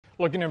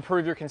Looking to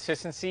improve your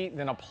consistency,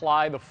 then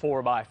apply the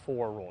 4x4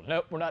 rule.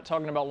 Nope, we're not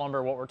talking about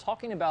lumber. What we're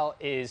talking about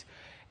is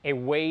a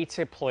way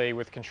to play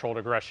with controlled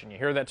aggression. You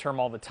hear that term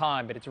all the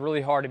time, but it's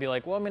really hard to be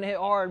like, well, I'm going to hit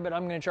hard, but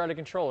I'm going to try to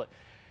control it.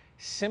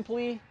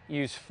 Simply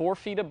use 4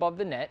 feet above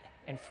the net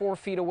and 4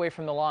 feet away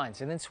from the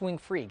lines, and then swing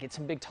free. Get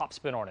some big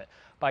topspin on it.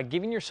 By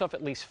giving yourself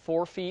at least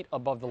 4 feet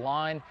above the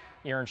line,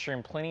 you're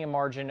ensuring plenty of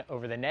margin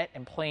over the net,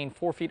 and playing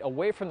 4 feet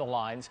away from the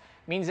lines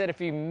means that if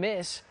you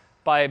miss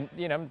by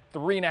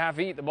 3.5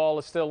 feet, the ball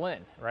is still in,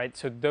 right?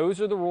 So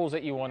those are the rules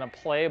that you want to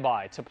play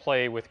by to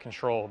play with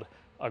controlled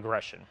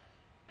aggression.